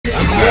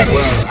battle.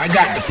 Well, I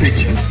got the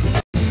picture.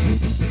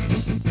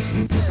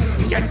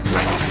 Get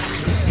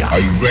ready. Are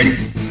you ready?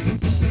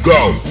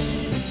 Go!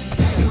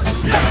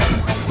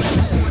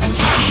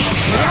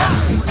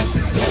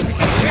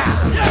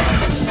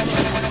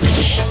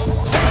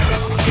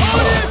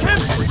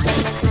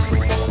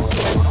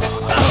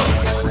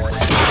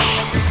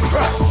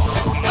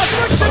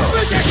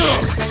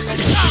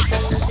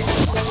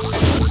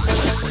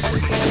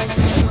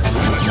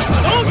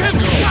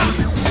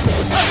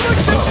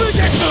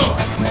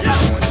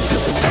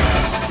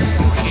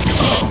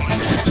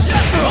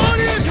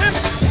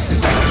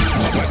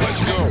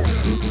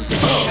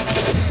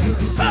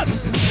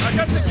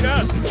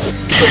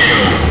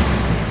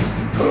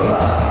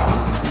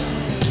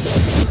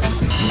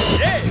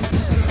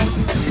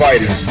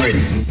 Fighters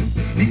ready.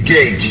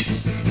 Engage.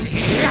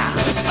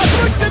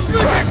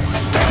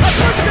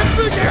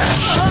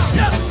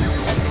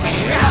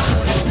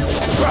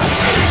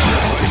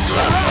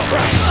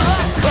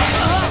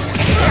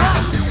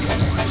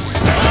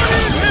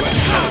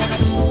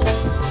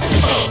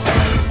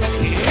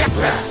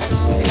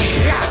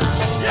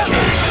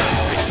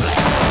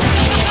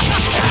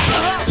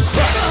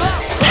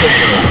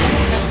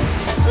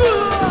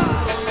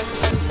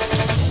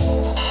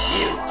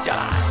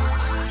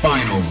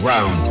 Final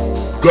round.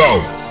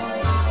 Go!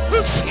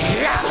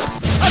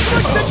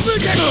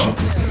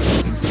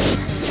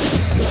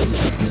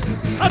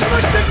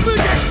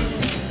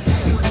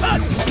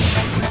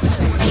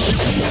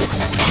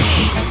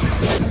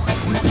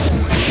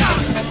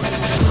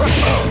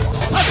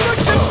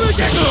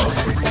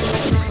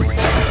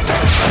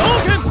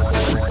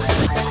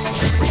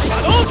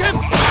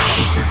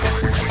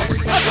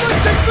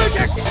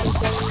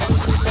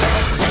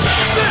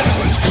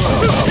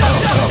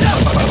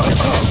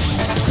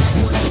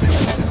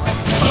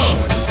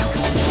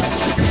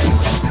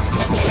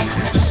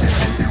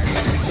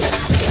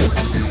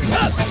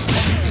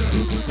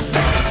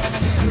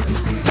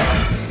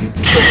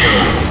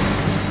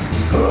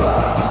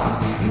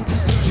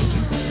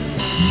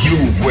 You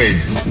win.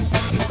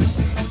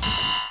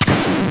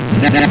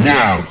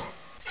 Now,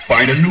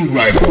 find a new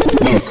rival.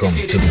 Welcome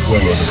to the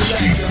world of the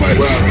Street Fighter.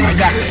 Well, I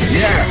got the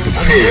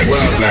Prepare for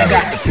I battle.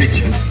 got the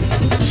picture.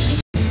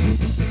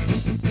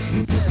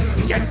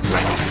 Get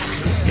ready.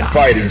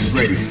 Fighters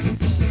ready.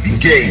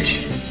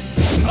 Engage.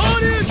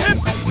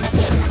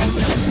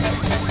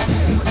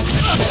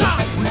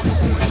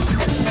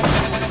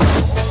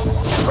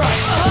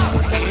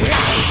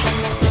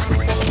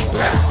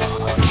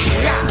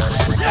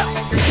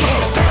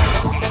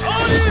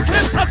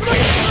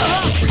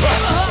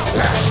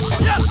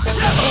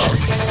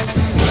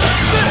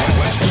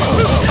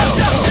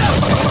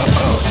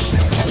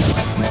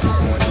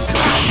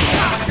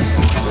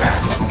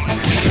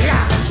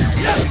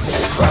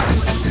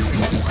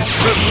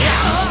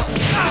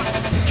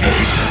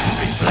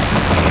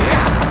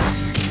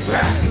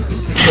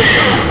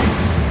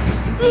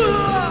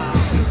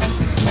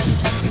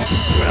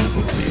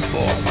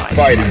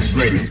 Fighters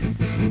ready.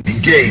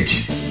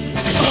 Engage.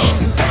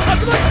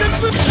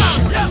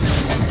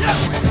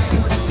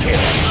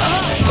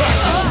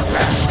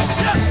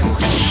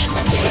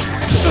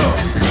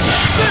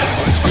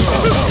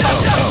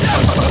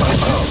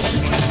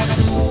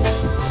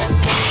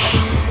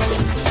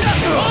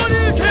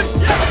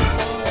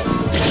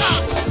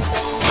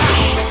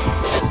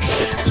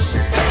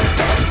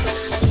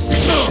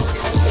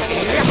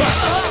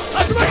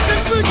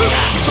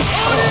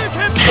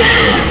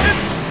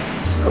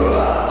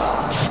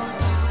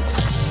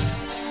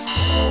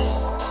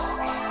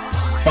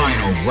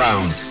 Final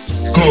round.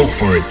 Go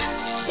for it.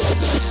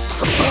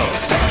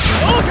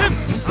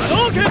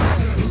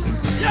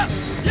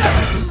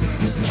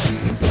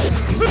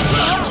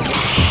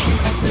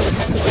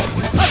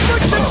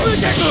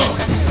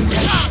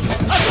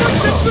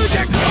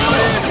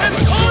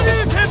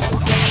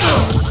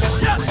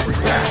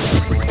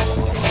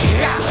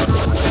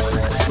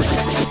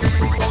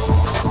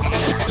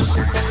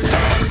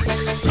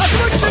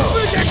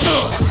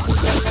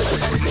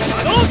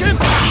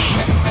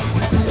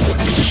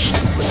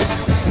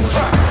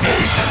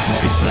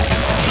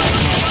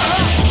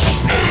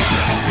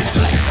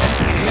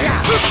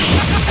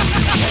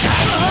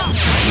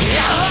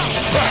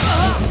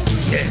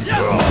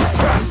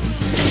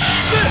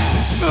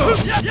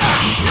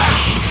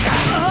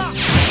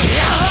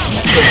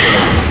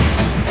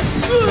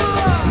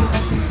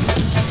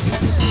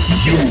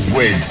 You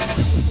win.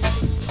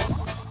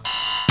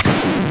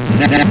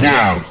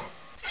 Now,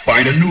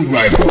 find a new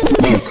rival.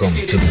 Welcome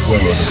to the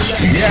world of the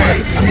Street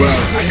Fighter. Well,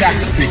 I got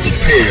the picture.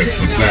 Prepare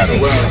for battle.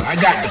 Well, I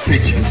got the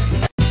picture.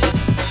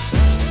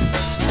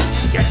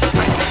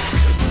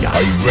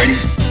 Are you ready?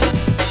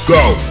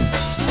 Go!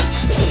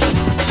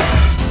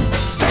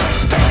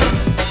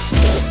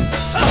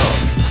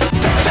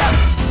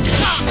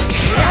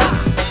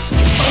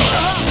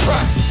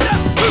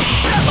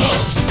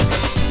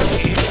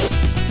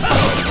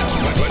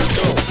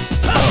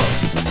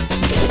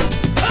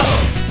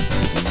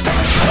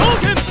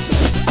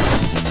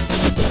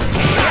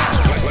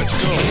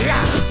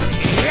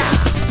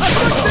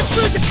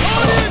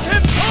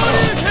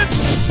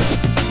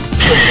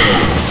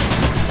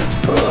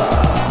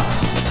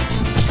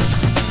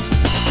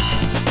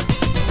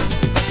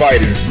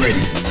 Fighters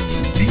ready.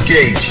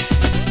 Engage.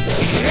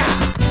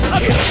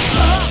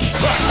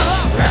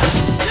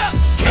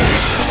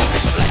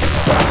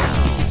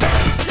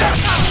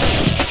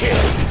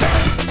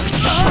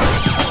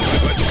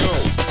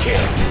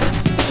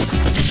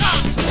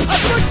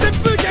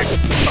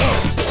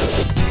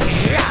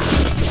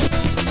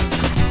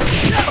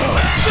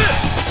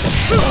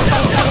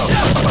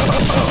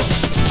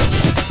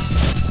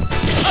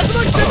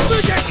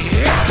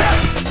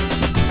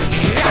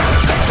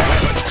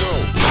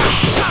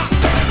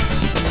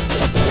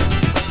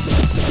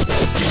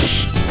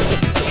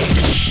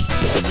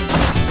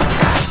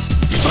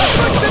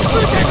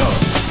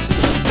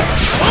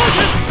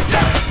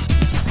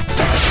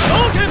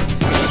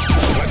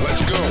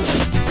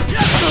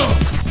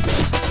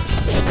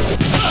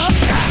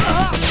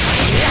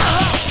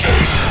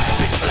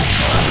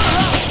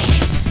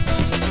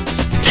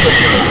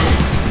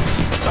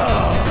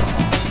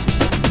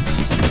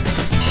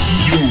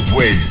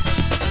 Win.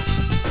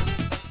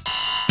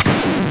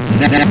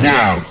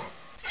 Now,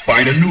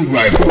 find a new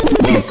rival.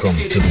 Welcome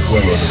to the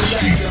world of the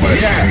street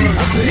fighter.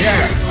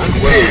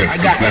 I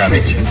got the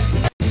picture.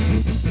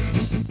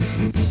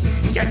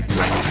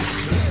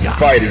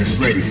 Fighters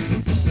ready.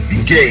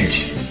 Engage.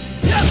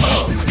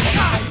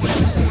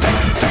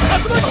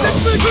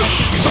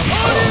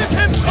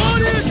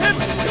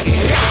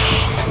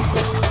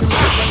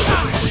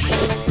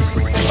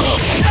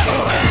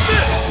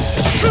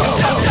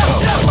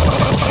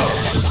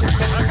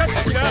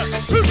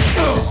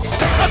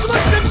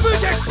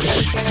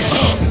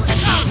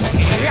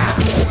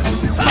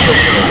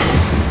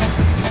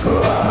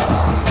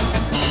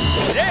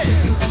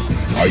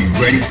 Are you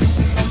ready?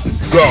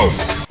 Go!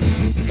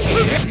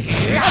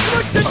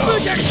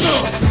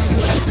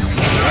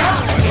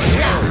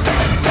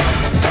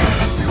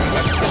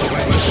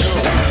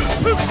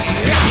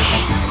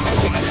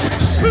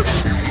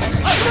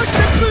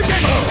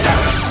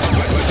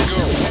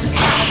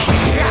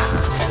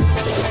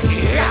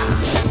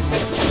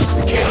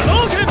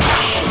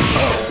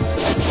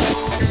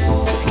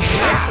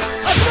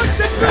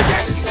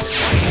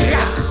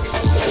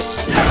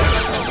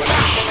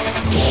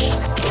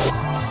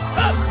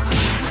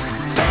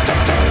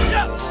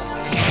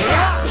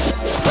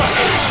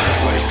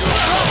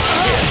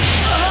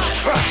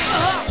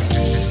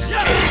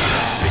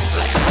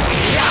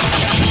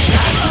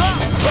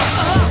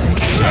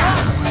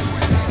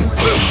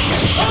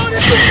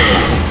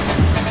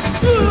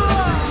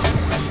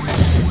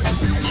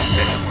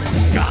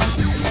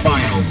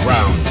 Final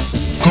round.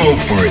 Go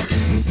for it.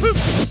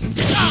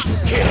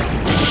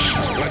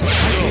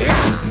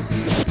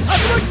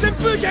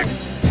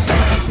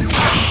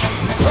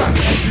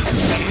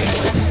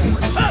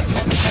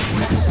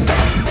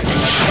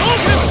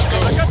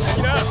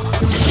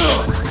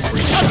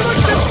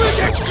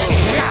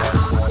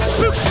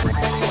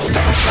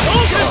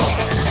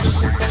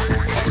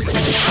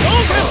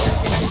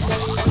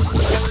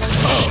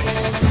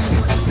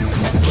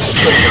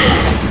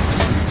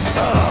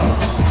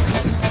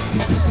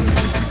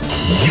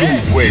 You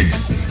win.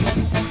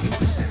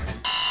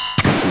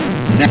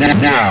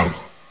 Now,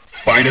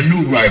 find a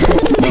new rival.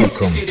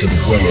 Welcome to the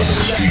world of the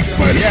street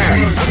fighter.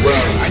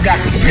 Well, I got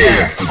the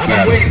picture.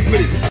 I'm waiting for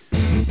this.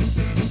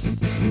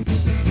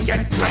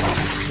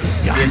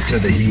 Into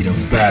the heat of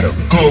battle.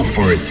 Go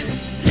for it.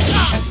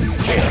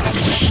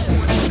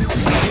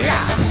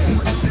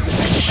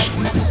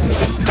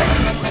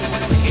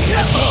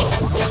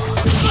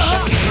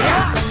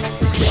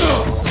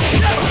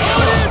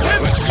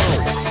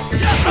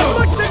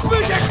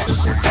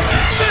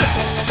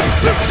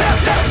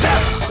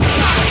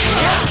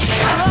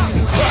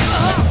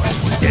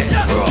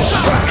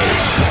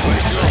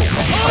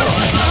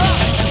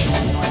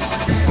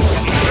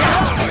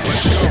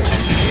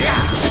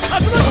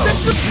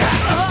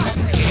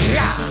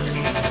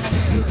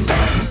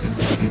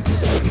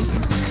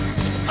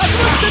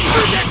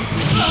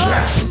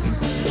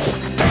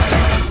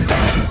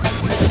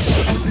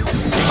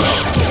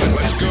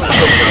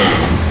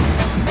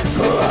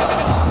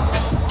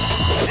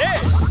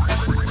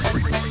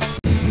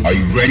 Are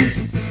you ready?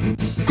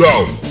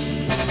 Go!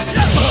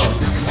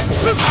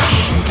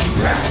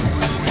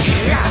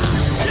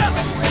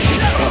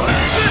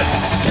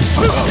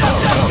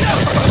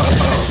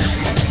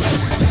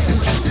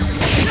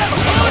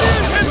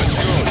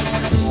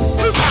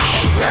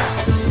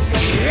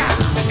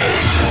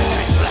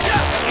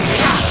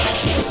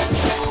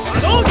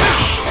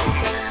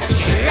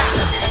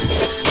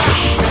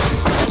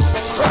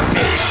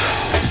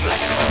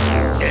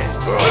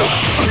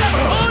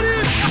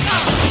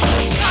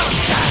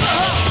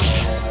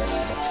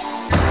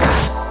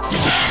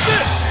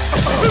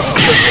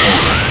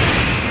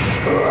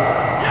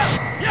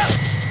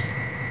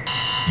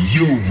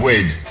 You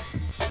win.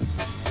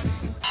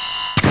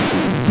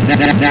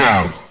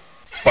 Now,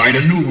 find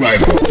a new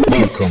rival.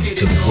 Welcome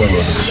to the world of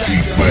the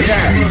street fighter.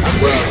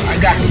 Well, I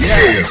got the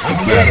Prepare picture. for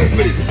I'm battle.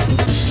 waiting for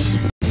this.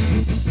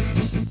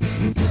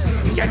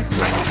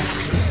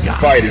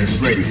 Fighters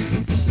ready.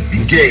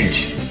 Engage.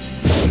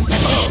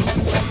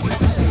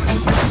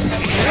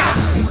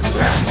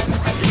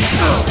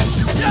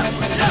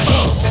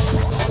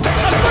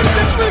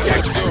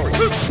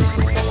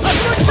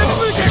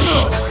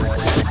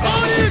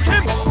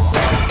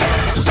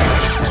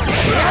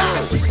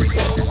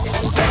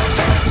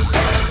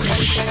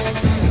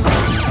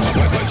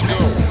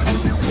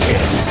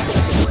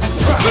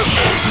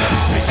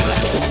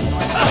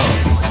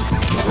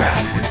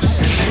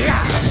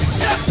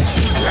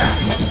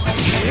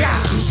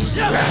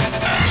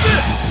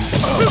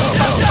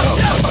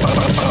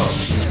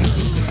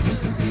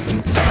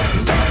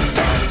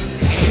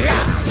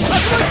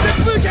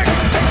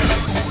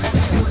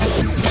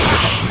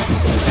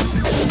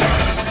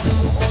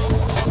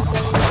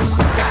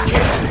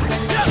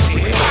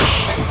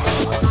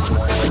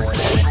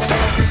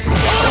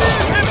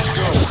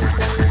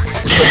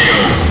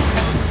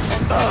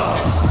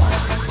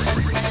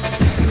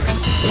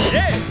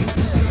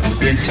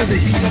 Into the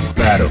heat of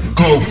battle.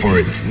 Go for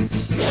it.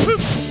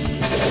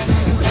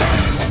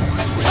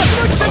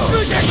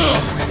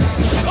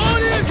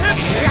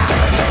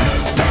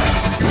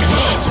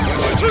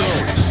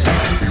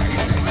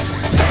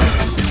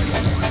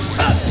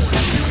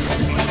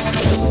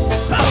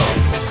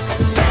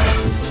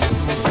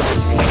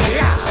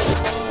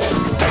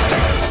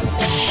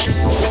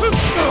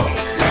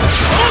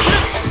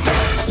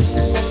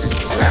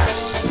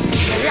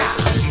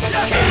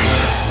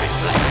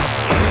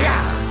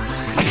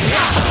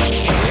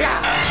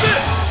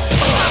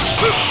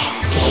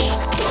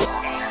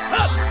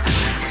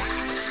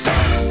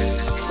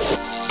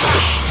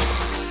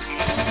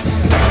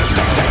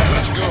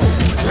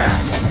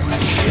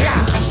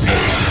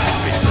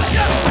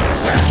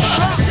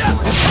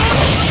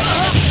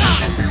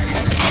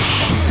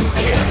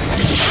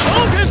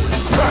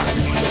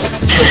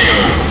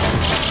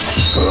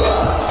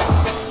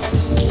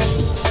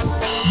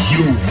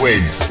 You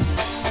win.